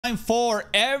Time for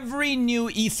every new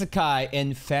isekai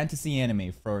and fantasy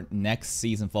anime for next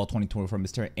season, fall 2024 from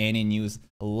Mr. AniNews.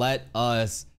 Let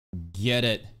us get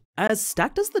it. As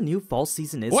stacked as the new fall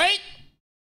season is— Wait!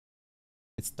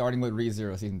 It's starting with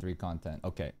ReZero Season 3 content.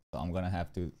 Okay, so I'm gonna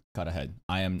have to cut ahead.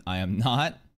 I'm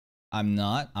not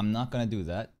gonna do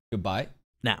that. Goodbye.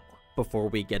 Now, before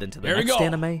we get into the Here we next go.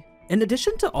 anime, in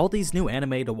addition to all these new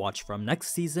anime to watch from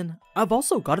next season, I've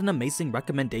also got an amazing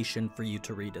recommendation for you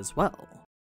to read as well.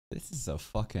 This is a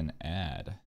fucking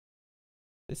ad.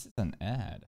 This is an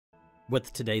ad.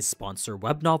 With today's sponsor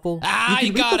web novel, Ah, you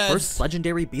you can read got the us. first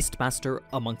legendary Beastmaster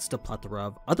amongst a plethora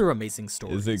of other amazing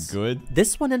stories. Is it good?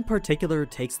 This one in particular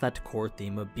takes that core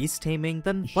theme of beast taming,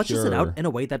 then fleshes it Sure. out in a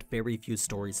way that very few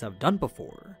stories have done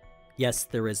before. Yes,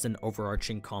 there is an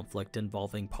overarching conflict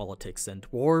involving politics and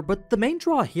war, but the main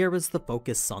draw here is the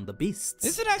focus on the beasts.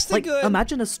 Is it actually Like, good?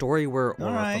 imagine a story where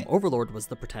Aura Alright. from Overlord was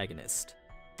the protagonist.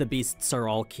 The beasts are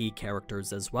all key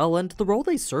characters as well, and the role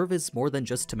they serve is more than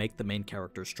just to make the main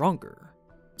character stronger.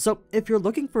 So, if you're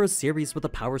looking for a series with a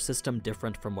power system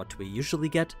different from what we usually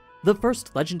get, the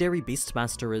first legendary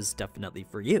Beastmaster is definitely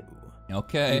for you.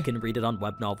 Okay. You can read it on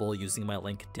web novel using my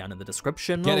link down in the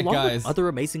description, Get it, along guys. with other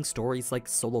amazing stories like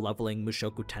Solo Leveling,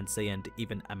 Mushoku Tensei, and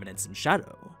even Eminence in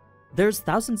Shadow. There's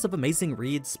thousands of amazing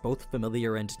reads, both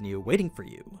familiar and new, waiting for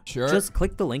you. Sure. Just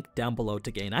click the link down below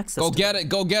to gain access Go to get them. it.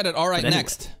 Go get it. All right, But anyway,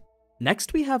 next.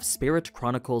 Next we have Spirit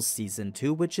Chronicles Season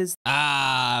 2, which is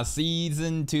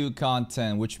Season 2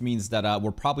 content, which means that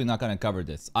we're probably not going to cover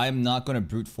this. I'm not going to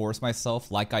brute force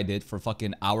myself like I did for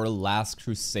fucking Our Last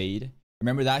Crusade.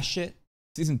 Remember that shit?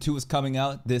 Season 2 is coming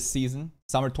out this season,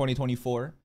 summer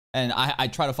 2024. And I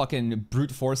try to fucking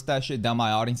brute force that shit down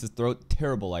my audience's throat.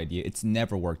 Terrible idea. It's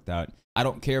never worked out. I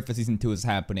don't care if a season 2 is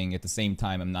happening at the same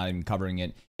time. I'm not even covering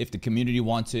it. If the community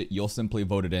wants it, you'll simply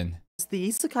vote it in. the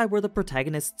isekai where the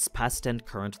protagonist's past and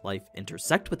current life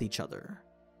intersect with each other.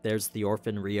 There's the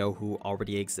orphan Ryo who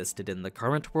already existed in the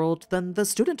current world, then the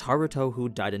student Haruto who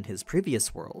died in his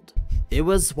previous world. It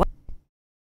was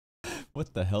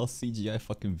What the hell CGI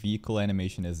fucking vehicle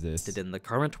animation is this? in the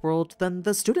current world, then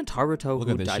the student Haruto Look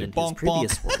who at this died shit. in his Bonk,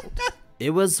 previous bonk. world. It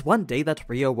was one day that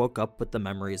Ryo woke up with the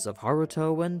memories of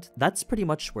Haruto, and that's pretty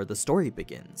much where the story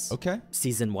begins. Okay.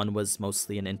 Season 1 was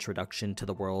mostly an introduction to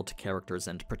the world, characters,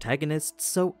 and protagonists,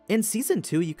 so in Season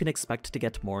 2 you can expect to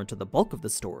get more into the bulk of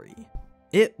the story.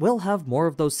 It will have more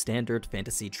of those standard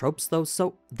fantasy tropes though,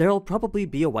 so there'll probably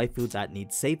be a waifu that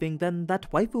needs saving, then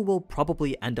that waifu will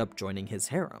probably end up joining his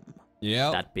harem.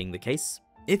 Yeah. That being the case,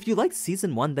 if you like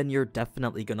Season 1, then you're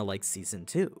definitely gonna like Season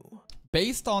 2.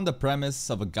 Based on the premise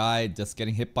of a guy just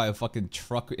getting hit by a fucking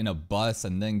truck in a bus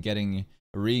and then getting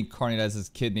reincarnated as this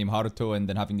kid named Haruto and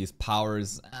then having these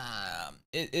powers,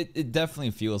 it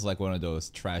definitely feels like one of those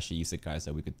trashy isekais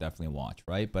that we could definitely watch,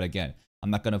 right? But again, I'm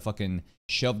not gonna fucking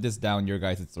shove this down your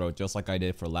guys' throat just like I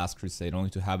did for Last Crusade, only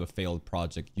to have a failed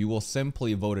project. You will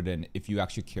simply vote it in if you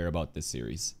actually care about this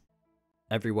series.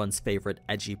 Everyone's favorite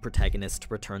edgy protagonist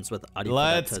returns with Arifureta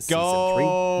Let's Season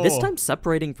go! 3, this time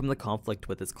separating from the conflict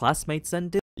with his classmates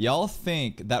and Y'all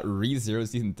think that ReZero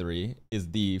Season 3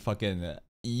 is the fucking...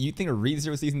 You think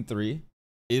ReZero Season 3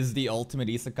 is the ultimate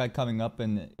isekai coming up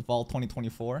in fall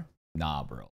 2024? Nah,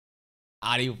 bro.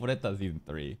 Arifureta Season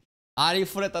 3.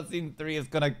 Arifureta Season 3 is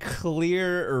gonna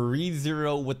clear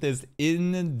ReZero with this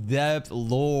in-depth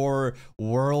lore,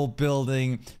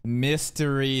 world-building,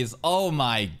 mysteries. Oh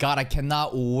my god, I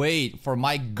cannot wait for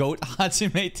my goat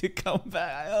Hajime to come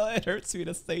back. Oh, it hurts me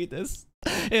to say this.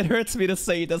 It hurts me to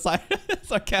say this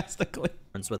sarcastically.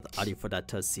 with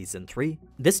Arifureta Season 3,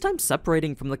 this time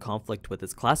separating from the conflict with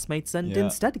his classmates and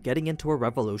instead getting into a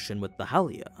revolution with the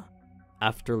Halia.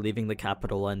 After leaving the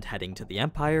capital and heading to the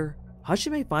Empire,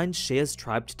 Hajime finds Sheia's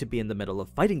tribe to be in the middle of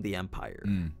fighting the Empire,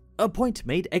 a point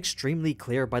made extremely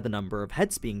clear by the number of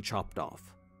heads being chopped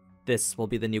off. This will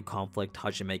be the new conflict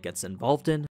Hajime gets involved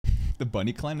in. The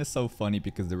bunny clan is so funny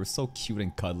because they were so cute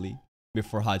and cuddly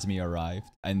before Hajime arrived,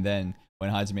 and then when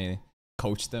Hajime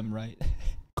coached them, right?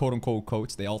 Quote unquote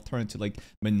coach, they all turned into like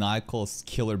maniacal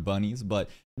killer bunnies. But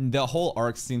the whole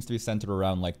arc seems to be centered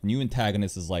around like new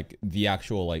antagonist is like the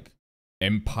actual like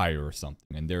empire or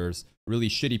something, and there's really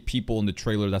shitty people in the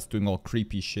trailer that's doing all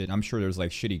creepy shit. I'm sure there's like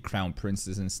shitty crown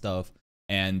princes and stuff,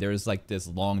 and there's like this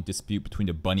long dispute between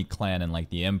the bunny clan and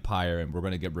like the empire, and we're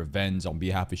gonna get revenge on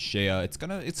behalf of Sheia. It's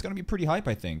gonna be pretty hype,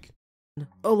 I think.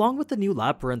 Along with the new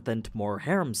labyrinth and more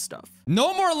harem stuff.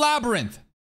 No more labyrinth.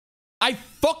 I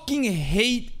fucking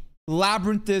hate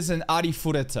Labyrinthus and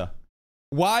Arifureta.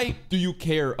 Why do you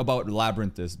care about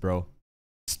Labyrinthus, bro?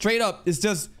 Straight up, it's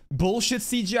just bullshit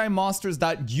CGI monsters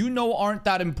that you know aren't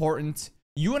that important.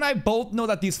 You and I both know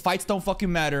that these fights don't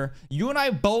fucking matter. You and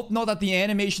I both know that the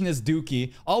animation is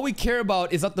dookie. All we care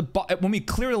about is that when we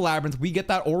clear the labyrinth, we get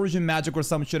that origin magic or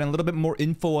some shit and a little bit more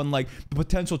info on like the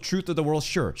potential truth of the world.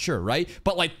 Sure, right?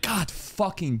 But like, god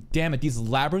fucking damn it, these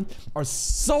labyrinths are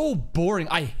so boring.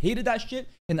 I hated that shit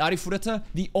in Arifureta.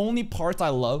 The only parts I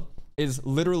love is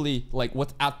literally like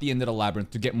what's at the end of the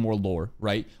labyrinth to get more lore,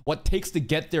 right? What takes to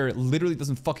get there literally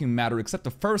doesn't fucking matter except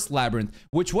the first labyrinth,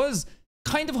 which was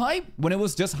kind of hype when it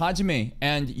was just Hajime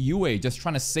and Yue just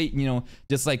trying to say, you know,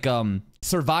 just like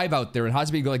survive out there, and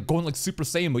Hajime like going like Super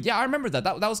Saiyan mode. Yeah, I remember that.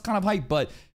 That was kind of hype,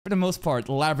 but for the most part,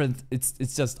 the labyrinth, it's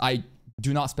just, I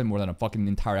do not spend more than a fucking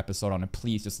entire episode on it.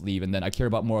 Please just leave, and then I care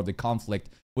about more of the conflict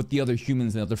with the other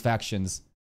humans and other factions.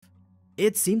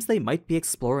 It seems they might be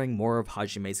exploring more of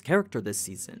Hajime's character this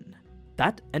season.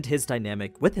 That and his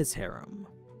dynamic with his harem.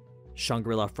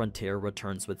 Shangri-La Frontier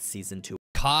returns with Season 2.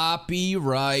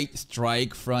 Copyright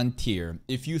strike Frontier.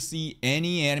 If you see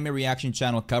any anime reaction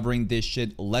channel covering this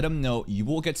shit, let them know you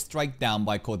will get striked down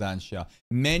by Kodansha.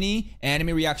 Many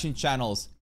anime reaction channels,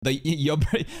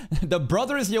 the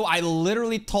brothers, I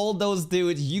literally told those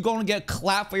dudes, you gonna get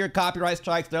clapped for your copyright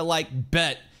strikes. They're like,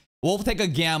 bet. We'll take a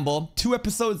gamble. 2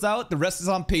 episodes out, the rest is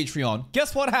on Patreon.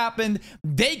 Guess what happened?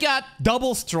 They got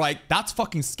double strike. That's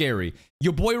fucking scary.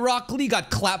 Your boy Rock Lee got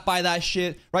clapped by that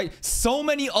shit, right? So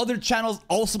many other channels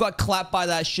also got clapped by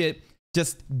that shit.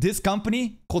 Just this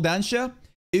company, Kodansha,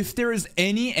 if there is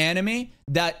any anime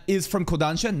that is from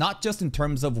Kodansha, not just in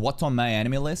terms of what's on my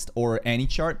anime list or any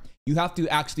chart, you have to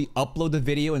actually upload the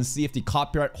video and see if the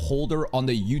copyright holder on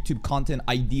the YouTube content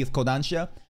ID is Kodansha.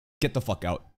 Get the fuck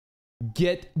out.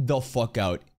 Get the fuck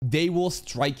out. They will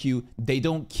strike you. They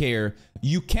don't care.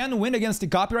 You can win against the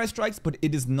copyright strikes, but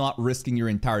it is not risking your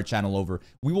entire channel over.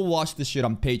 We will watch this shit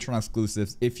on Patreon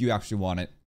exclusives if you actually want it.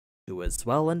 As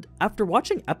well, and after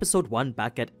watching episode 1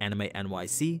 back at Anime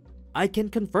NYC, I can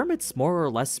confirm it's more or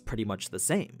less pretty much the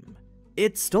same.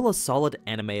 It's still a solid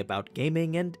anime about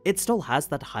gaming, and it still has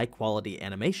that high quality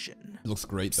animation. It looks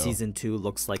great though. Season 2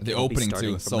 looks like the it'll opening be starting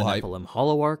too, from so the hype. Nephilim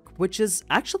Hollow Arc, which is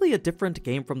actually a different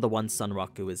game from the one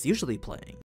Sunraku is usually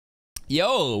playing.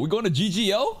 Yo, we going to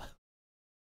GGO?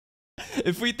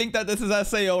 If we think that this is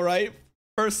SAO, right?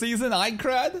 First season,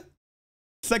 Aincrad?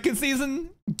 Second season,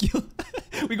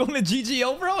 we going to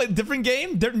GGO, bro? A different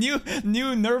game?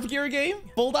 New Nerve Gear game?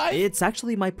 Full dive? It's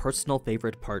actually my personal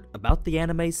favorite part about the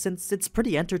anime, since it's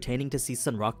pretty entertaining to see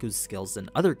Sunraku's skills in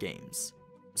other games.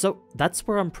 So that's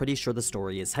where I'm pretty sure the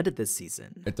story is headed this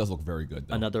season. It does look very good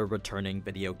though. Another returning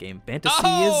video game fantasy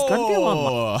is Gun Gale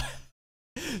Online.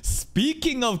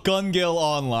 Speaking of Gun Gale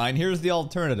Online, here's the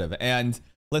alternative. And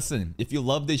listen, if you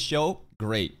love this show,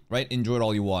 great, right? Enjoy it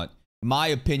all you want. My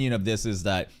opinion of this is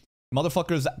that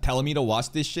motherfuckers telling me to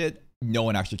watch this shit, no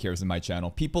one actually cares in my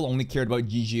channel. People only cared about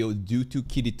GGO due to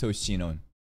Kirito Shinon,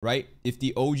 right? If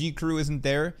the OG crew isn't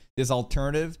there, this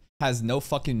alternative has no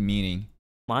fucking meaning.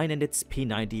 Mine and its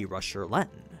P90 Rusher Len.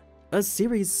 A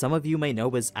series some of you may know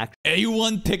is actually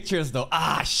A1 Pictures though.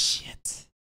 Ah, shit.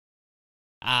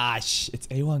 It's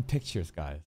A1 Pictures,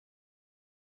 guys.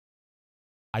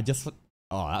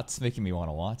 Oh, that's making me want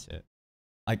to watch it.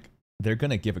 Like, they're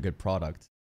gonna give a good product.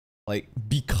 Like,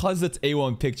 because it's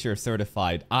A1 Picture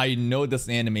certified, I know this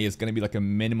anime is gonna be like a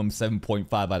minimum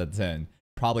 7.5 out of 10.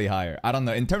 Probably higher. I don't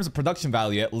know. In terms of production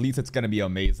value, at least it's gonna be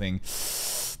amazing.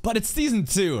 But it's season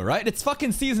 2, right? It's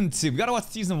fucking season 2. We gotta watch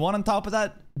season 1 on top of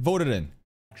that. Vote it in.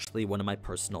 Actually one of my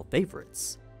personal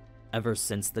favorites. Ever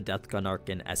since the Death Gun arc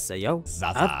in SAO,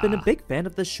 Zaza. I've been a big fan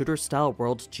of the shooter-style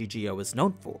world GGO is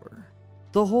known for.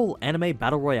 The whole anime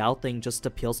battle royale thing just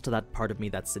appeals to that part of me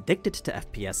that's addicted to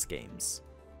FPS games.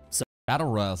 So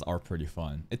battle royales are pretty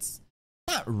fun. It's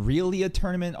not really a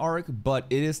tournament arc, but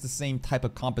it is the same type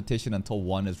of competition until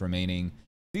 1 is remaining.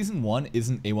 Season 1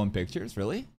 isn't A1 Pictures,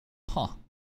 really? Huh.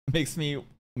 Make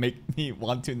me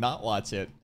want to not watch it.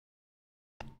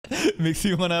 Makes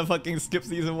me want to fucking skip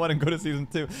season 1 and go to season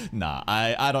 2. Nah,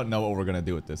 I don't know what we're gonna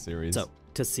do with this series. So,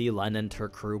 to see Len and her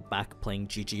crew back playing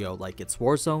GGO like it's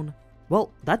Warzone,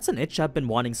 well, that's an itch I've been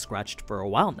wanting scratched for a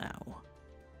while now.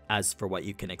 As for what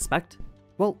you can expect,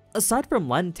 well, aside from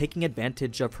Len taking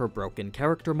advantage of her broken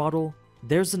character model,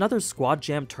 there's another Squad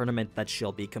Jam tournament that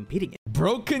she'll be competing in.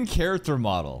 Broken character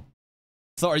model.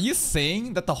 So are you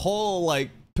saying that the whole, like,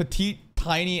 petite,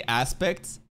 tiny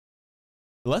aspect,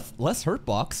 less hurt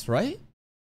box, right?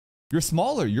 You're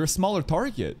a smaller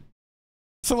target.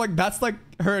 So, like, that's, like,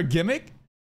 her gimmick?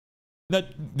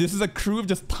 That this is a crew of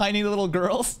just tiny little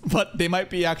girls, but they might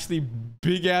be actually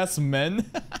big-ass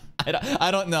men?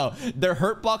 I don't know. Their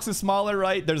hurt box is smaller,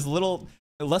 right? There's little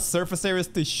less surface areas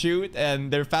to shoot,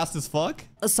 and they're fast as fuck.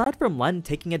 Aside from Len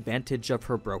taking advantage of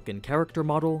her broken character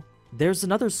model, there's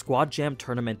another Squad Jam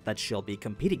tournament that she'll be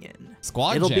competing in.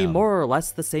 It'll be more or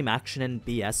less the same action and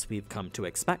BS we've come to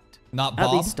expect. Not Bob?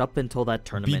 At least up until that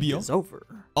tournament is over.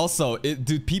 Also,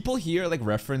 do people here like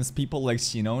reference people like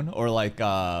Shinon or like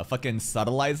fucking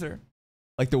Subtilizer?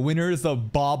 Like the winners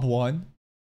of Bob 1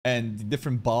 and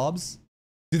different Bobs?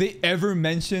 Do they ever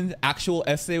mention actual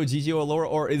SAO, GGO lore,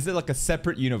 or is it like a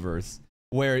separate universe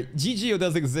where GGO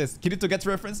does exist? Kirito gets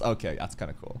reference? Okay, that's kind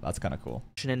of cool. That's kind of cool.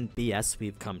 And BS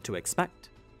we've come to expect,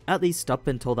 at least up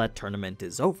until that tournament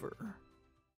is over.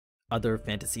 Other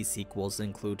fantasy sequels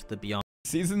include the Beyond.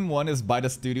 Season 1 is by the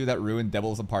studio that ruined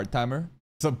Devil's a Part-Timer.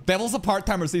 So Devil's a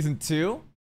Part-Timer Season 2,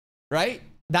 right?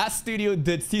 That studio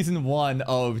did Season 1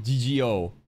 of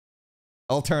GGO.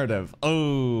 Alternative.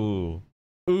 Oh.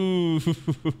 Ooh.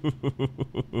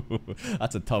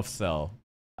 That's a tough sell.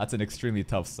 That's an extremely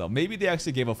tough sell. Maybe they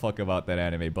actually gave a fuck about that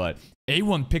anime, but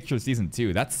A1 Pictures Season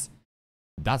 2, that's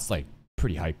like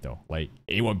pretty hype though. Like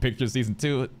A1 Pictures Season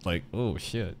 2, like, oh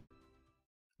shit.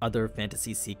 Other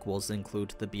fantasy sequels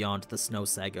include the Beyond the Snow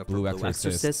Saga for Blue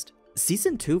Exorcist,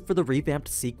 Season 2 for the revamped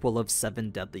sequel of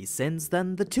 7 Deadly Sins,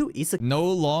 then the 2 Isekai. No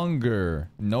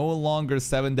longer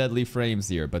 7 Deadly Frames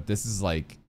here, but this is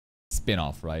like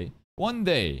spin-off, right? One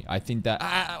day, I think that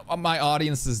my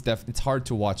audience is it's hard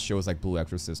to watch shows like Blue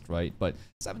Exorcist, right? But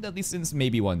 7 Deadly Sins,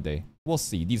 maybe one day. We'll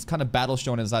see. These kind of battle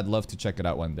shonens, I'd love to check it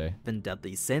out one day. 7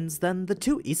 Deadly Sins, then the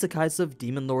 2 Isekais of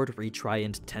Demon Lord Retry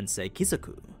and Tensei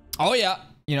Kizoku. Oh yeah,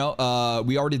 you know,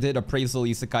 we already did Appraisal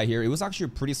Isekai here. It was actually a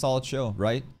pretty solid show,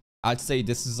 right? I'd say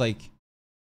this is like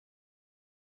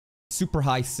super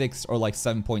high 6 or like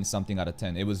 7 point something out of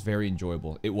 10. It was very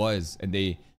enjoyable. It was, and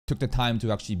they took the time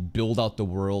to actually build out the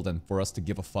world and for us to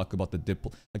give a fuck about the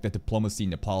diplomacy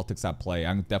and the politics at play.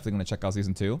 I'm definitely gonna check out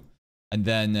Season 2. And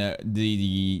then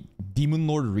the Demon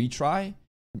Lord Retry,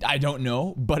 I don't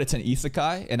know, but it's an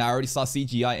isekai, and I already saw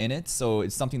CGI in it, so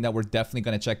it's something that we're definitely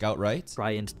gonna check out, right?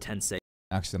 Retry and Tensei.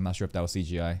 Actually, I'm not sure if that was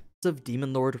CGI. Of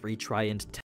Demon Lord Retry and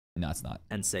No, it's not.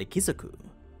 Tensei Kizoku.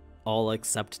 All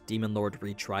except Demon Lord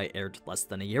Retry aired less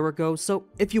than a year ago, so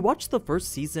if you watch the first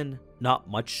season, not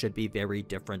much should be very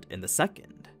different in the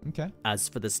second. Okay. As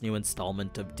for this new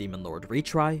installment of Demon Lord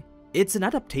Retry, it's an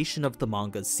adaptation of the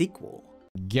manga's sequel.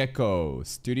 Gecko.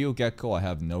 Studio Gecko, I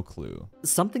have no clue.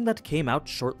 Something that came out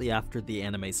shortly after the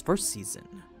anime's first season.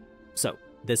 So,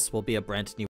 this will be a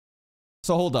brand new...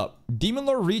 So hold up. Demon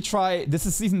Lord Retry, this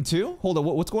is Season 2? Hold up,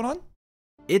 what's going on?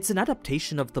 It's an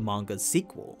adaptation of the manga's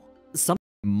sequel.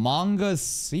 Manga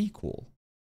sequel?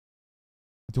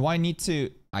 Do I need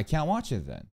to... I can't watch it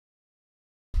then.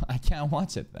 I can't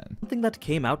watch it then. Something that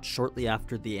came out shortly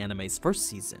after the anime's first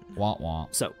season. Wah wah.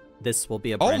 So, this will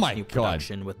be a brand new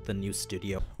production with the new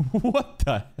studio. What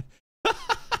the?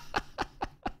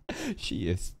 She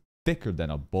is thicker than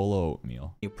a bowl of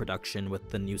oatmeal. New production with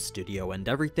the new studio and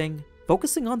everything,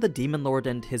 focusing on the Demon Lord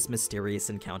and his mysterious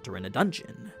encounter in a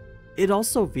dungeon. It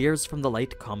also veers from the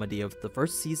light comedy of the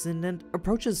first season and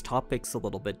approaches topics a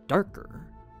little bit darker.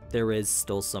 There is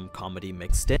still some comedy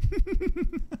mixed in.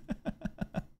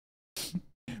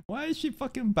 Why is she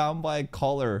fucking bound by a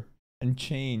collar and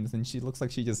chains and she looks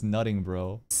like she's just nutting,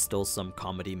 bro? Still some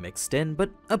comedy mixed in, but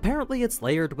apparently it's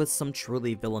layered with some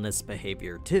truly villainous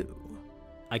behavior too.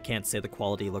 I can't say the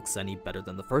quality looks any better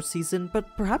than the first season,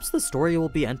 but perhaps the story will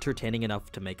be entertaining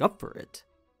enough to make up for it.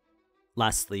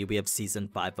 Lastly, we have Season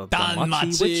 5 of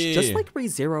Danmachi, which, just like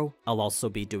ReZero, I'll also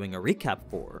be doing a recap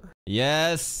for.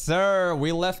 Yes, sir.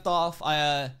 We left off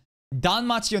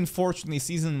Danmachi, unfortunately,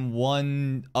 Season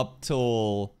 1 up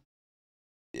till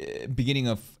beginning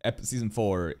of Season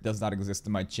 4 does not exist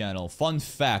in my channel. Fun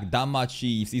fact,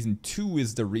 Danmachi Season 2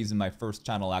 is the reason my first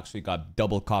channel actually got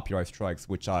double copyright strikes,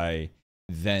 which I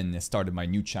then started my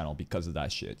new channel because of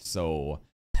that shit. So,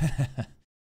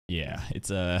 yeah, it's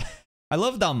a... I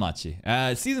love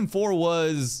Danmachi. Season 4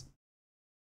 was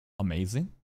amazing.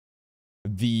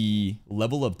 The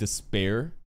level of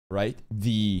despair, right?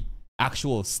 The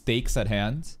actual stakes at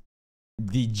hand.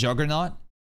 The juggernaut.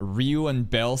 Ryu and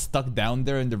Bell stuck down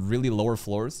there in the really lower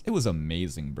floors. It was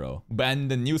amazing, bro.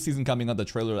 And the new season coming out, the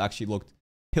trailer actually looked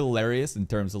hilarious in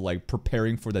terms of like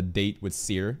preparing for the date with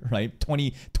Seer, right?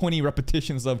 20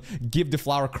 repetitions of give the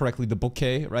flower correctly, the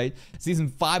bouquet, right? Season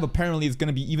 5 apparently is going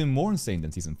to be even more insane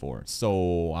than Season 4.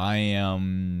 So I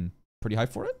am pretty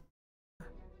hyped for it.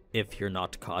 If you're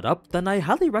not caught up, then I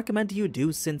highly recommend you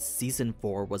do, since Season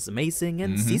 4 was amazing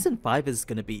and Season 5 is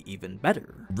going to be even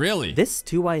better. Really? This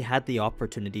too I had the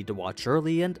opportunity to watch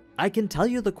early, and I can tell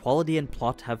you the quality and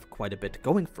plot have quite a bit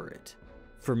going for it.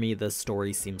 For me, this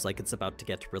story seems like it's about to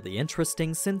get really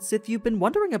interesting, since if you've been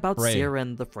wondering about Freya. Sierra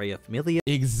and the Freya familia...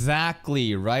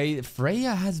 Exactly, right?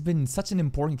 Freya has been such an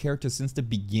important character since the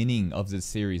beginning of this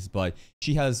series, but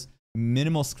she has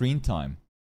minimal screen time.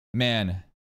 Man,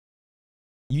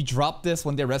 you drop this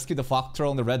when they rescue the Fox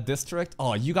Girl in the Red District?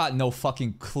 Oh, you got no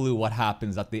fucking clue what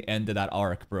happens at the end of that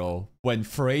arc, bro. When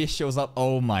Freya shows up,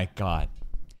 oh my god.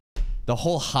 The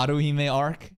whole Haruhime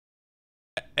arc?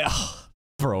 Ugh.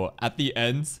 Bro, at the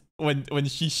end, when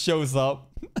she shows up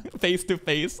face to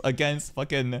face against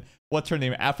fucking, what's her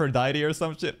name, Aphrodite or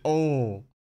some shit. Oh,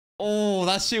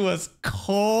 that shit was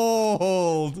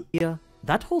cold. Yeah,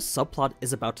 that whole subplot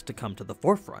is about to come to the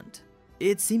forefront.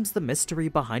 It seems the mystery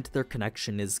behind their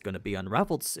connection is gonna be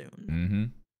unraveled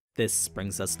soon. This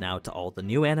brings us now to all the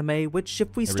new anime, which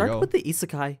if we start with the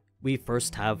Isekai, we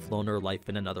first have Loner Life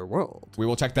in Another World. We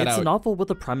will check that out. It's a novel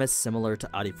with a premise similar to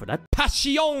Arifureta.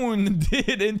 Passion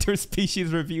did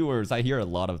interspecies reviewers. I hear a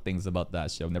lot of things about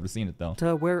that show. Never seen it though.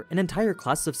 Where an entire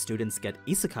class of students get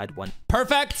isekai'd one.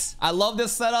 Perfect! I love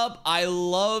this setup. I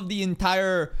love the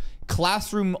entire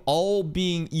classroom all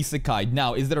being isekai.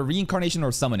 Now, is it a reincarnation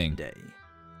or summoning? Day.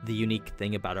 The unique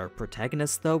thing about our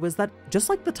protagonist though is that, just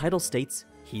like the title states,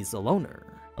 he's a loner.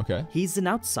 Okay. He's an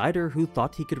outsider who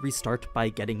thought he could restart by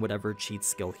getting whatever cheat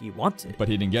skill he wanted. But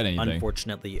he didn't get anything.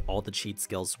 Unfortunately, all the cheat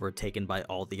skills were taken by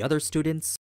all the other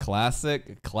students.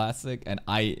 Classic, and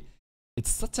it's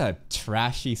such a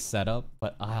trashy setup,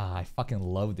 but I fucking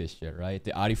love this shit, right?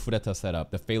 The Arifureta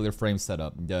setup, the failure frame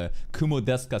setup, the Kumo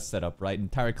Deska setup, right?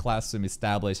 Entire classroom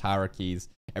established hierarchies.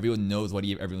 Everyone knows what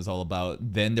everyone's all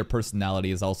about. Then their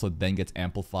personality is also then gets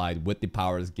amplified with the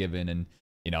powers given, and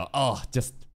you know,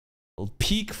 just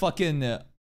peak fucking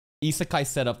isekai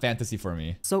setup fantasy for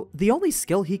me. So the only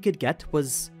skill he could get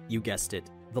was, you guessed it,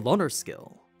 the loner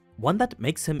skill. One that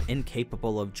makes him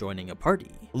incapable of joining a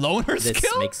party. Loner skill?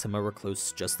 This makes him a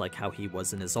recluse just like how he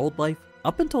was in his old life,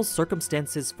 up until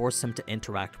circumstances force him to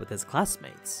interact with his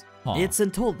classmates. It's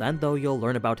until then though you'll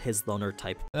learn about his loner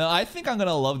type. I think I'm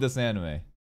gonna love this anime.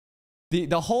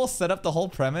 The whole setup, the whole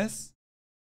premise,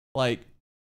 like,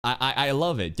 I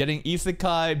love it. Getting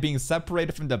isekai, being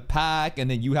separated from the pack, and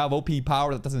then you have OP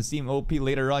power that doesn't seem OP.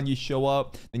 Later on, you show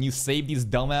up, and you save these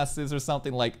dumbasses or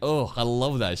something. Like, oh, I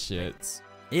love that shit.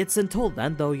 It's until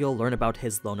then, though, you'll learn about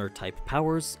his loner-type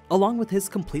powers, along with his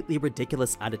completely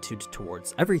ridiculous attitude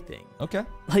towards everything. Okay.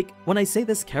 Like, when I say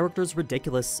this character's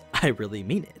ridiculous, I really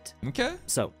mean it. Okay.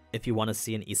 So, if you want to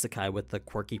see an isekai with a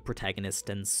quirky protagonist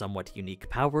and somewhat unique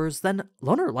powers, then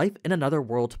Loner Life in Another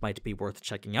World might be worth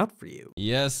checking out for you.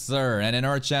 Yes, sir. And in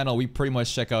our channel, we pretty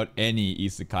much check out any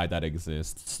isekai that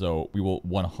exists, so we will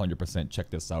 100% check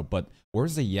this out. But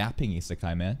where's the yapping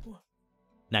isekai, man?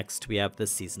 Next, we have the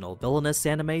seasonal villainous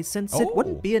anime, since it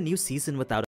wouldn't be a new season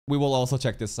without We will also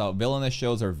check this out. Villainous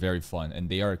shows are very fun, and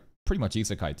they are pretty much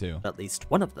isekai too. At least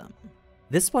one of them.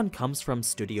 This one comes from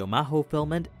Studio Maho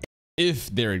Film, and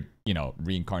if they're, you know,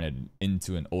 reincarnated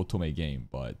into an otome game,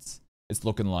 but it's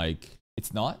looking like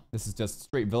it's not. This is just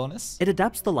straight villainous. It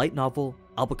adapts the light novel,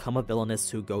 I'll Become a Villainous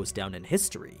Who Goes Down in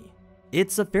History.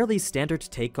 It's a fairly standard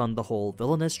take on the whole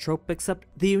villainous trope, except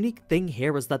the unique thing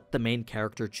here is that the main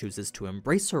character chooses to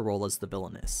embrace her role as the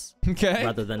villainess. Okay.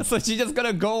 Rather than so she's just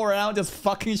gonna go around just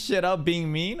fucking shit up,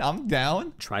 being mean? I'm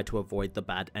down. Try to avoid the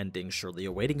bad ending surely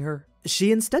awaiting her.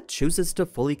 She instead chooses to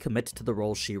fully commit to the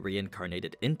role she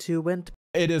reincarnated into, and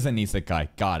it is an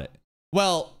isekai. Got it.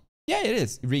 Well, yeah, it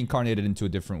is reincarnated into a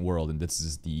different world, and this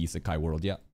is the isekai world,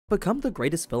 yeah. Become the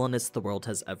greatest villainess the world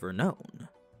has ever known.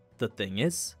 The thing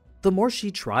is, the more she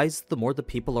tries, the more the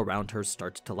people around her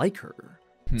start to like her.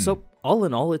 So, all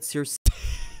in all, it's your...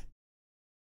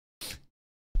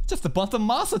 Just a bunch of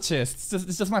masochists.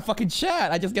 It's just my fucking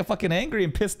chat. I just get fucking angry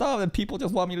and pissed off, and people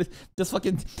just want me to just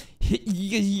fucking hit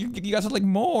you guys are like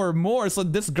more. So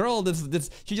this girl,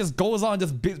 she just goes on,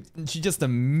 she's just a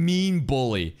mean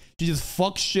bully. She just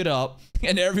fucks shit up,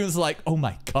 and everyone's like, "Oh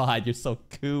my god, you're so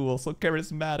cool, so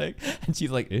charismatic," and she's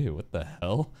like, "Ew, what the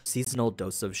hell?" Seasonal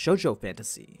dose of shoujo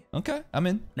fantasy. Okay, I'm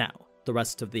in. Now, the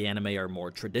rest of the anime are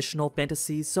more traditional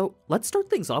fantasies, so let's start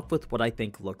things off with what I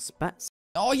think looks best.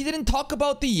 Oh, you didn't talk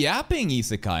about the yapping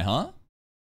isekai, huh?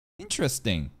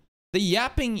 Interesting. The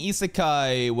yapping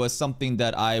isekai was something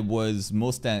that I was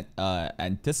most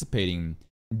anticipating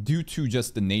due to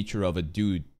just the nature of a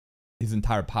dude. His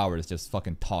entire power is just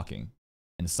fucking talking.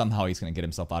 And somehow he's gonna get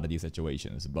himself out of these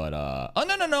situations. But, oh,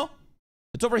 no.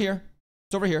 It's over here.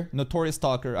 It's over here. Notorious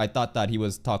Talker. I thought that he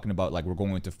was talking about, like, we're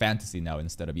going into fantasy now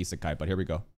instead of isekai, but here we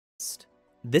go.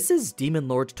 This is Demon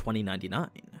Lord 2099.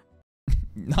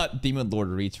 Not Demon Lord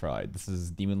Retried. This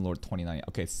is Demon Lord 29.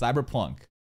 Okay, Cyberpunk.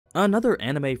 Another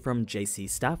anime from JC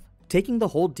Staff, taking the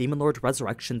whole Demon Lord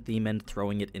resurrection theme and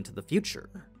throwing it into the future.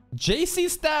 JC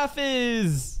Staff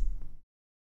is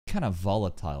kind of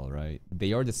volatile, right?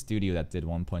 They are the studio that did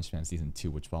One Punch Man Season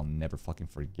 2, which I'll never fucking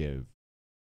forgive.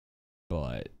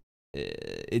 But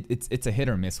it's a hit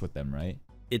or miss with them, right?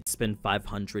 It's been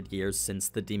 500 years since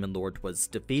the Demon Lord was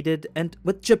defeated, and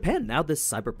with Japan now this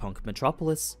cyberpunk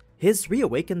metropolis, his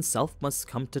reawakened self must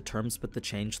come to terms with the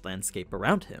changed landscape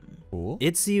around him. Cool.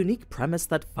 It's a unique premise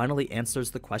that finally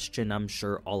answers the question I'm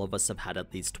sure all of us have had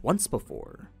at least once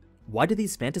before. Why do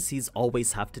these fantasies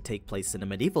always have to take place in a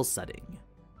medieval setting?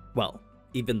 Well,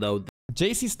 even though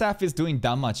JC Staff is doing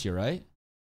Danmachi, right?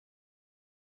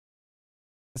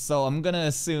 So I'm gonna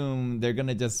assume they're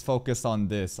gonna just focus on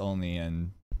this only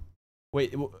and...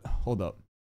 Wait, hold up.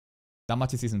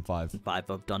 Danmachi Season 5. 5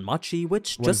 of Danmachi,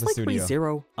 which, What just like studio?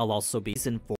 ReZero, I'll also be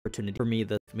Season 4 opportunity for me,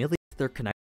 the familiar they're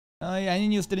connected. Yeah,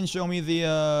 AniNews didn't show me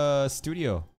the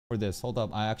studio for this. Hold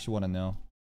up, I actually want to know.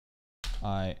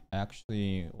 I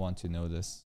actually want to know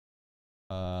this.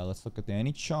 Let's look at the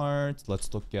Ani chart.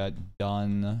 Let's look at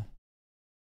Danmachi.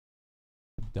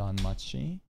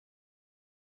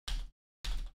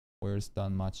 Where's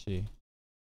Danmachi?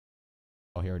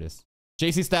 Oh, here it is.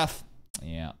 JC Staff.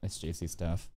 Yeah, it's JC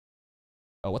Staff.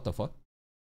 Oh, what the fuck?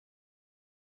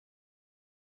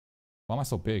 Why am I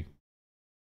so big?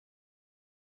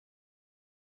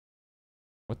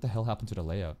 What the hell happened to the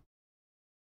layout?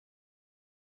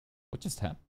 What just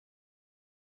happened?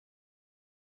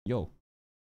 Yo.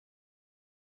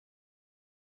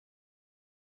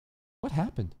 What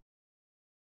happened?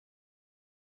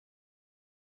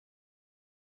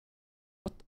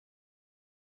 What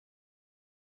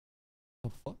the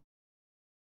fuck?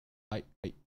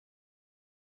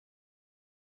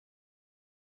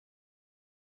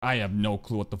 I have no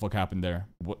clue what the fuck happened there.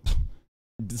 What?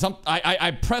 I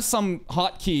pressed some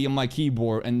hotkey on my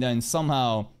keyboard and then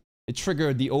somehow it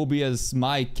triggered the OBS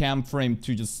my cam frame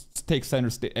to just take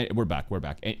center stage. We're back.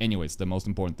 Anyways, the most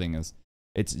important thing is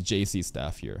it's JC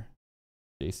Staff here.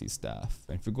 JC Staff.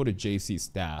 And if we go to JC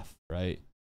Staff, right?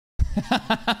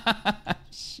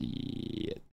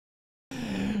 Shit.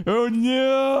 Oh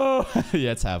no!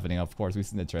 Yeah, it's happening. Of course, we've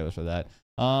seen the trailer for that.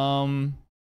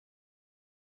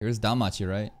 Here's Danmachi,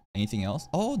 right? Anything else?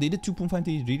 Oh, they did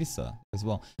 2.5D Ririsa as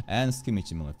well. And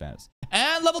Skimichi Million Fans.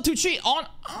 And level 2 cheat on...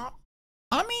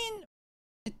 I mean,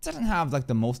 it doesn't have like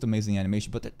the most amazing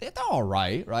animation, but they're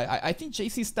alright, right? I think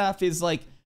JC Staff is like...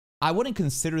 I wouldn't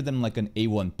consider them like an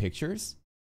A1 Pictures.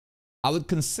 I would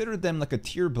consider them like a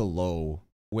tier below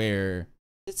where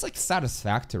it's like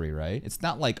satisfactory, right? It's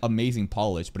not like amazing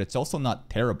polish, but it's also not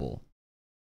terrible.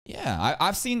 Yeah,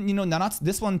 I've seen, you know, Nanatsu,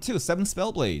 this one too, 7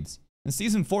 Spellblades. In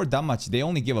Season 4 Danmachi, they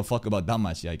only give a fuck about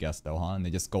Danmachi, I guess, though, huh? And they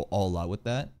just go all out with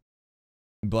that.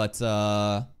 But,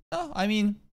 no, I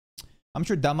mean, I'm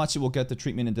sure Danmachi will get the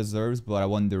treatment it deserves, but I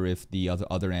wonder if the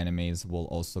other animes will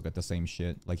also get the same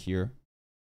shit, like here.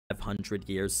 500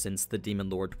 years since the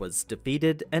Demon Lord was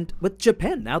defeated, and with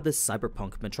Japan now this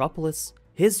cyberpunk metropolis,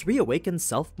 his reawakened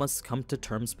self must come to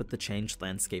terms with the changed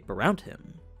landscape around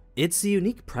him. It's a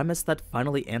unique premise that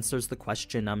finally answers the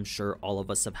question I'm sure all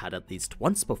of us have had at least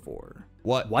once before.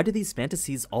 What? Why do these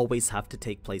fantasies always have to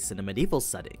take place in a medieval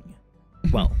setting?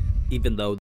 Well, even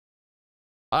though...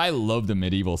 I love the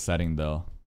medieval setting, though.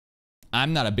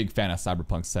 I'm not a big fan of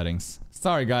cyberpunk settings.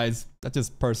 Sorry, guys. That's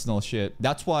just personal shit.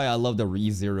 That's why I love the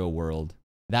ReZero world.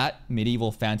 That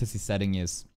medieval fantasy setting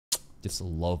is... Just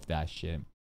love that shit.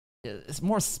 It's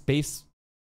more space...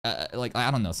 like,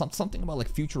 I don't know. Something about,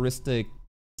 like, futuristic...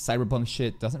 cyberpunk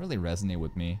shit doesn't really resonate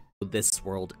with me. This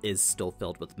world is still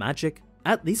filled with magic.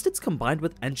 At least it's combined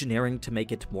with engineering to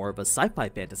make it more of a sci-fi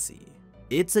fantasy.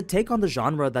 It's a take on the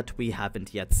genre that we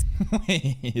haven't yet seen.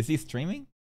 Wait, is he streaming?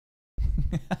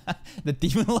 The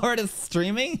Demon Lord is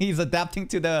streaming? He's adapting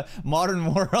to the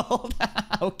modern world?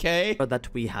 Okay.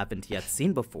 That we haven't yet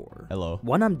seen before. Hello.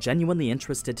 One I'm genuinely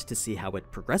interested to see how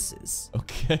it progresses.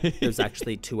 Okay. There's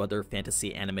actually 2 other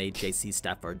fantasy anime JC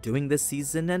Staff are doing this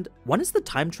season, and one is the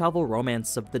time travel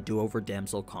romance of the do-over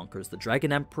damsel conquers the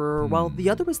Dragon Emperor, while the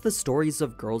other is the stories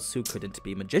of girls who couldn't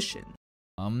be magicians.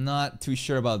 I'm not too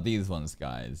sure about these ones,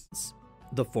 guys.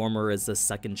 The former is a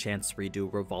second chance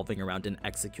redo revolving around an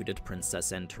executed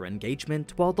princess and her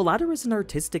engagement, while the latter is an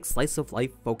artistic slice of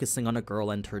life focusing on a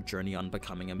girl and her journey on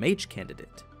becoming a mage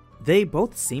candidate. They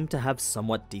both seem to have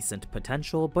somewhat decent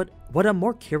potential, but what I'm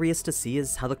more curious to see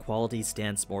is how the quality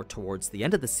stands more towards the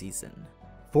end of the season.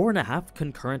 4.5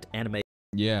 concurrent anime.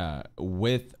 Yeah,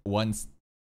 with one's...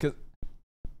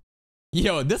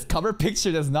 Yo, this cover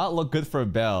picture does not look good for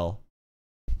Bell.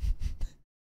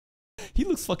 He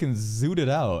looks fucking zooted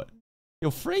out.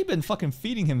 Yo, Frey been fucking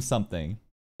feeding him something.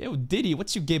 Ew, Diddy,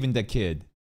 what you giving the kid?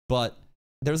 But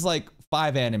there's like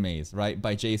 5 animes, right,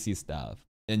 by JC Staff.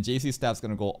 And JC Staff's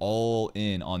gonna go all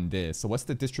in on this. So what's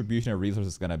the distribution of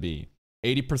resources gonna be?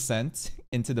 80%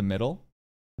 into the middle.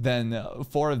 Then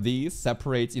 4 of these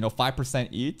separates, 5%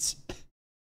 each.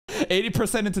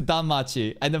 80% into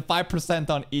Danmachi, and then 5%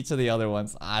 on each of the other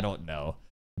ones. I don't know.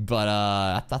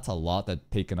 But that's a lot that's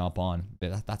taken up on.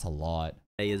 That's a lot.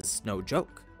 Is no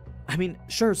joke. I mean,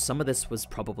 sure, some of this was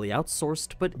probably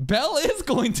outsourced, but Bell is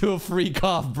going to a freak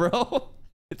off, bro.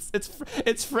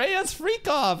 It's Freya's freak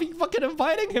off. He fucking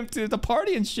inviting him to the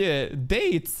party and shit.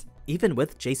 Dates. Even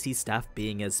with JC Staff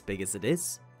being as big as it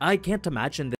is, I can't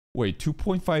imagine that. Wait,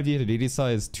 2.5D to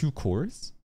Didisa is 2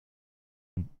 cores?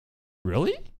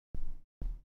 Really?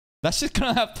 That shit's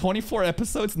gonna have 24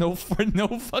 episodes? No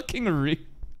fucking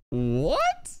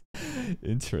What?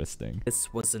 Interesting.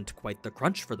 This wasn't quite the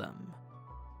crunch for them.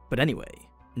 But anyway,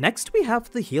 next we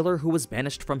have the healer who was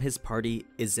banished from his party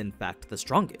is in fact the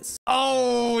strongest.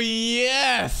 Oh,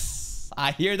 yes!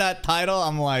 I hear that title,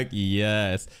 I'm like,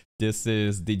 yes, this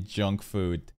is the junk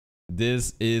food.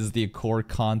 This is the core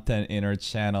content in our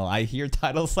channel. I hear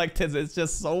titles like this, it's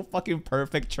just so fucking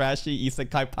perfect, trashy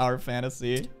isekai power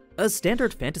fantasy. A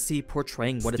standard fantasy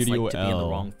portraying what Studio it's like to be in the L.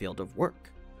 wrong field of work.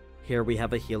 Here we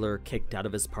have a healer kicked out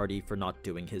of his party for not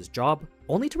doing his job,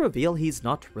 only to reveal he's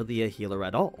not really a healer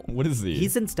at all. What is he?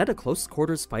 He's instead a close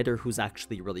quarters fighter who's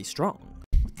actually really strong.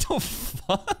 What the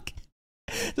fuck?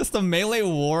 Just a melee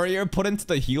warrior put into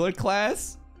the healer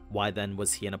class? Why then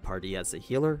was he in a party as a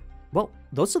healer? Well,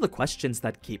 those are the questions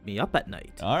that keep me up at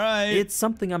night. Alright. It's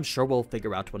something I'm sure we'll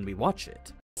figure out when we watch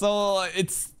it. So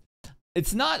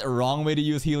it's not a wrong way to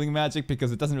use healing magic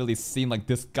because it doesn't really seem like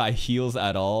this guy heals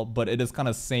at all, but it is kind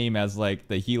of same as like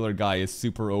the healer guy is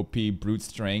super OP, brute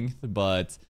strength,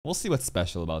 but we'll see what's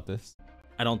special about this.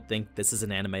 I don't think this is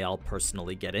an anime I'll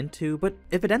personally get into, but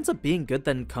if it ends up being good,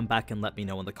 then come back and let me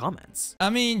know in the comments. I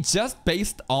mean, just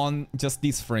based on just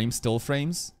these frames, still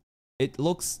frames, it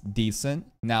looks decent.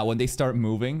 Now, when they start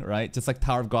moving, right, just like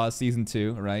Tower of God Season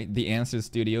 2, right, the Answer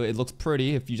Studio, it looks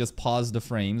pretty if you just pause the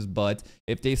frames, but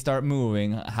if they start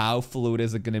moving, how fluid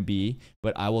is it going to be?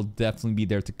 But I will definitely be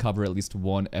there to cover at least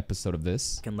 1 episode of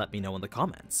this. Can let me know in the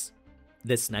comments.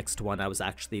 This next one I was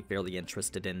actually fairly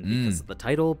interested in because of the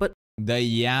title, but the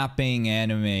yapping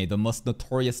anime, the most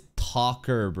notorious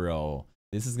talker, bro.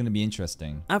 This is going to be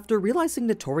interesting. After realizing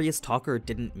Notorious Talker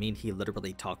didn't mean he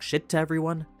literally talked shit to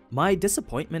everyone, my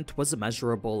disappointment was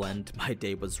immeasurable and my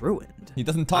day was ruined. He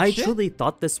doesn't talk shit? I truly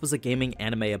thought this was a gaming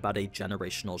anime about a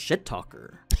generational shit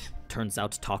talker. Turns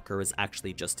out Talker is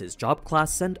actually just his job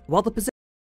class, and while the position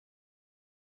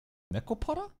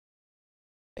Nekopara?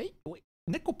 Hey, wait,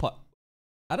 Nekopara.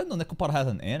 I don't know Nekopara has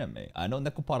an anime. I know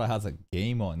Nekopara has a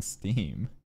game on Steam.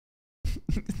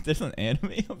 There's an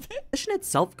anime of it? The mission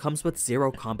itself comes with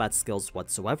 0 combat skills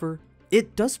whatsoever.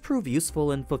 It does prove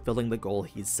useful in fulfilling the goal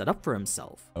he's set up for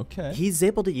himself. Okay. He's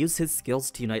able to use his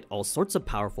skills to unite all sorts of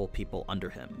powerful people under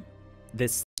him.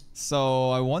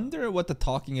 So I wonder what the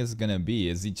talking is gonna be.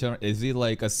 Is he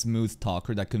like a smooth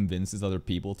talker that convinces other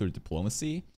people through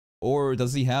diplomacy? Or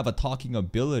does he have a talking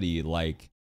ability like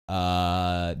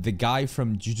the guy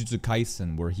from Jujutsu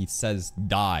Kaisen where he says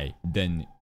die, then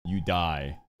you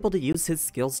die? Able to use his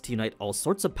skills to unite all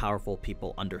sorts of powerful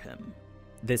people under him.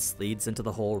 This leads into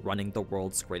the whole running the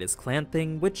world's greatest clan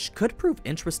thing, which could prove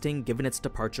interesting given its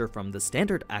departure from the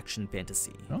standard action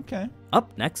fantasy. Okay.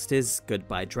 Up next is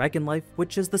Goodbye Dragon Life,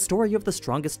 which is the story of the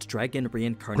strongest dragon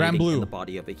reincarnating in the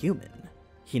body of a human.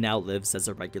 He now lives as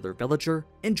a regular villager,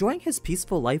 enjoying his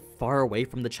peaceful life far away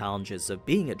from the challenges of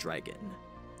being a dragon.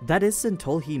 That is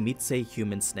until he meets a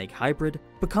human-snake hybrid,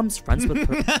 becomes friends with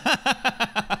her.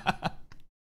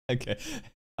 Okay.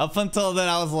 Up until then,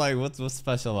 I was like, what's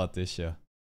special about this show?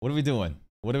 What are we doing?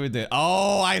 What are we doing?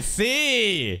 Oh, I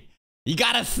see! You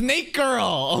got a snake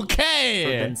girl!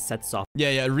 Okay! Then sets off.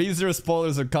 Yeah, ReZero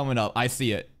spoilers are coming up. I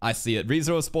see it.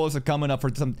 ReZero spoilers are coming up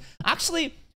for some...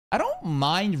 Actually, I don't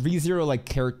mind ReZero like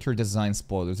character design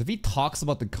spoilers. If he talks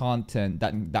about the content,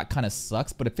 that kind of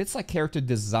sucks. But if it's like character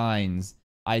designs,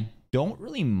 I don't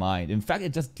really mind. In fact,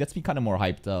 it just gets me kind of more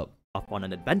hyped up. Off on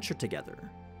an adventure together.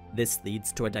 This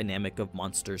leads to a dynamic of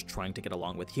monsters trying to get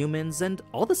along with humans and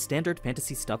all the standard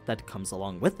fantasy stuff that comes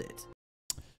along with it.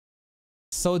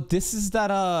 So this is that,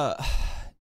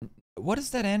 what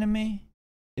is that anime?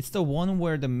 It's the one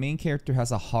where the main character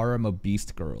has a harem of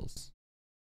beast girls.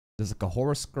 There's like a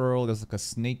horse girl, there's like a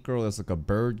snake girl, there's like a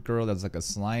bird girl, there's like a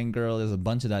slime girl, there's a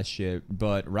bunch of that shit.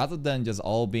 But rather than just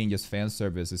all being just fan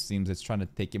service, it seems it's trying to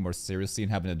take it more seriously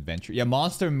and have an adventure. Yeah,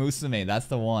 Monster Musume, that's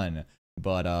the one.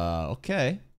 But,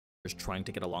 okay. trying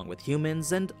to get along with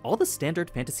humans, and all the standard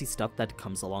fantasy stuff that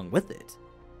comes along with it.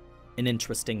 An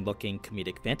interesting looking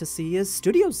comedic fantasy is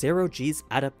Studio Zero G's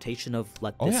adaptation of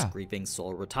Let This Grieving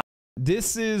Soul Retire.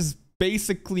 This is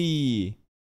basically...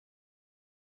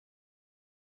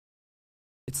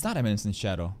 It's not Eminence in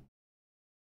Shadow.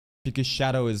 Because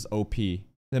Shadow is OP.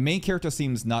 The main character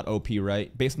seems not OP,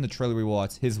 right? Based on the trailer we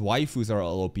watched, his waifus are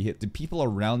all OP. The people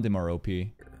around him are OP.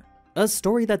 A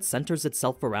story that centers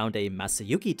itself around a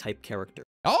Masayuki-type character.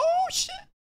 Oh, shit!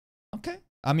 Okay.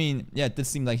 I mean, yeah, it does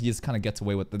seem like he just kind of gets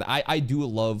away with it. I do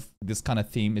love this kind of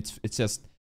theme.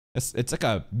 It's like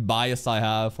a bias I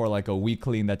have for like a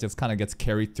weakling that just kind of gets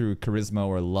carried through charisma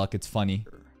or luck. It's funny.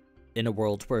 In a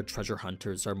world where treasure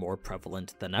hunters are more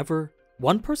prevalent than ever,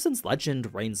 one person's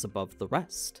legend reigns above the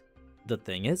rest. The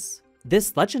thing is,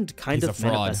 this legend kind of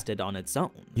manifested on its own.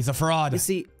 He's a fraud. You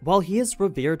see, while he is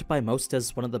revered by most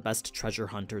as one of the best treasure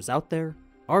hunters out there,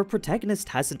 our protagonist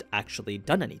hasn't actually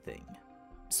done anything.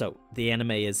 So, the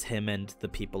anime is him and the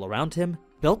people around him,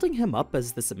 building him up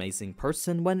as this amazing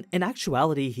person when in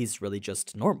actuality he's really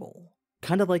just normal.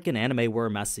 Kind of like an anime where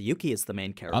Masayuki is the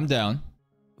main character. I'm down.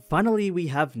 Finally, we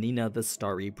have Nina the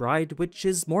Starry Bride, which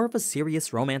is more of a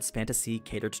serious romance fantasy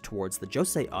catered towards the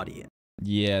josei audience.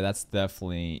 Yeah, that's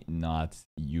definitely not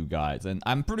you guys. And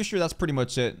I'm pretty sure that's pretty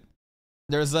much it.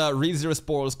 There's ReZero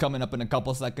spoilers coming up in a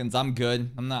couple seconds. I'm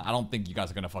good. I don't think you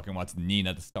guys are gonna fucking watch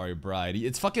Nina the Starry Bride.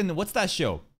 It's fucking, what's that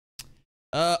show?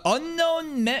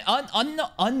 Unnamed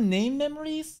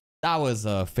Memories? That was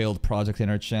a failed project in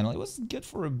our channel. It was good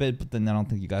for a bit, but then I don't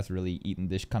think you guys are really eating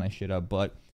this kind of shit up.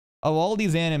 But of all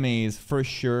these animes, for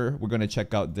sure, we're gonna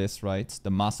check out this, right? The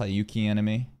Masayuki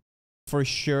anime. For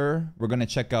sure, we're gonna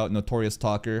check out Notorious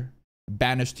Talker,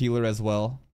 Banished Healer as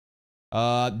well.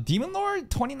 Demon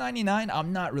Lord 2099,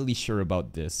 I'm not really sure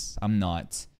about this. I'm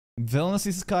not. Villainous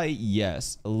Isekai,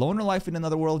 yes. Loner Life in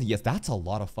Another World, yes. That's a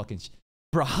lot of fucking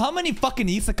bro, how many fucking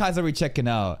isekais are we checking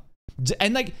out?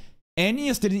 And like,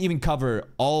 AniNews didn't even cover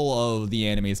all of the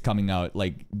animes coming out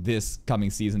like this coming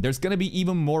season. There's gonna be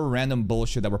even more random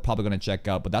bullshit that we're probably gonna check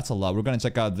out, but that's a lot. We're gonna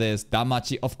check out this.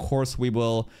 Damachi, of course we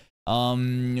will.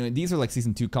 These are like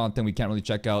season 2 content we can't really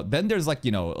check out. Then there's like,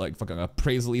 you know, like fucking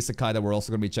Appraisal Isekai that we're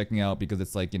also gonna be checking out because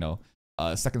it's like, you know,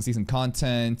 second season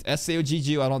content. SAO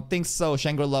Jiju, I don't think so.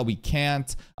 Shangri-La, we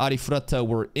can't. Arifureta,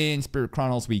 we're in. Spirit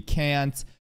Chronicles, we can't.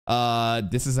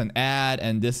 This is an ad,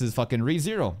 and this is fucking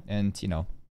ReZero. And, you know,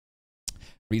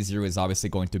 ReZero is obviously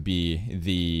going to be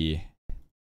the...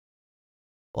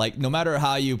 Like, no matter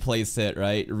how you place it,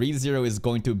 right? ReZero is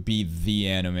going to be the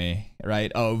anime,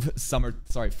 right? Of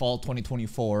fall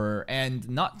 2024. And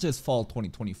not just fall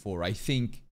 2024. I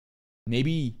think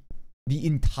maybe the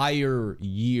entire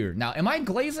year. Now, am I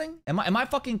glazing? Am I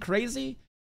fucking crazy?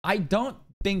 I don't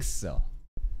think so.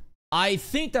 I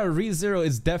think that ReZero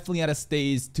is definitely at a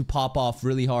stage to pop off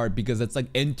really hard because it's like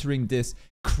entering this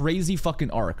crazy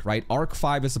fucking arc, right? Arc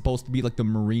 5 is supposed to be like the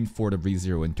Marineford of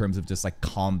ReZero in terms of just like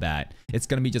combat. It's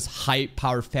gonna be just hype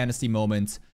power fantasy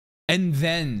moments. And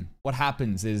then what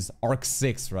happens is Arc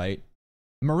 6, right?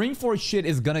 Marineford shit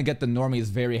is gonna get the normies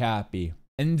very happy.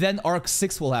 And then Arc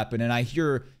 6 will happen, and I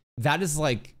hear that is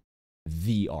like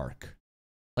the arc.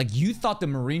 Like, you thought the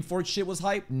Marineford shit was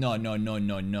hype? No, no, no,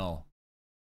 no, no.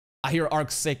 I hear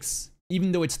Arc 6,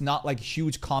 even though it's not like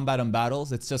huge combat and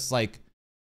battles, it's just like,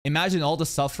 imagine all the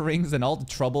sufferings and all the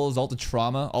troubles, all the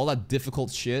trauma, all that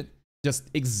difficult shit, just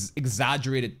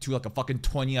exaggerated to like a fucking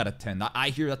 20 out of 10. I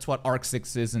hear that's what Arc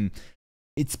 6 is, and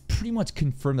it's pretty much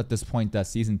confirmed at this point that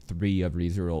Season 3 of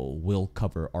ReZero will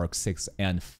cover Arc 6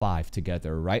 and 5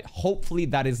 together, right? Hopefully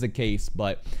that is the case,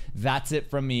 but that's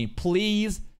it from me.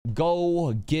 Please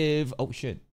go give, oh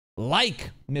shit,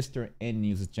 like Mr.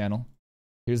 AniNews' channel.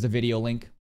 Here's the video link,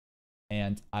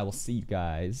 and I will see you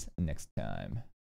guys next time.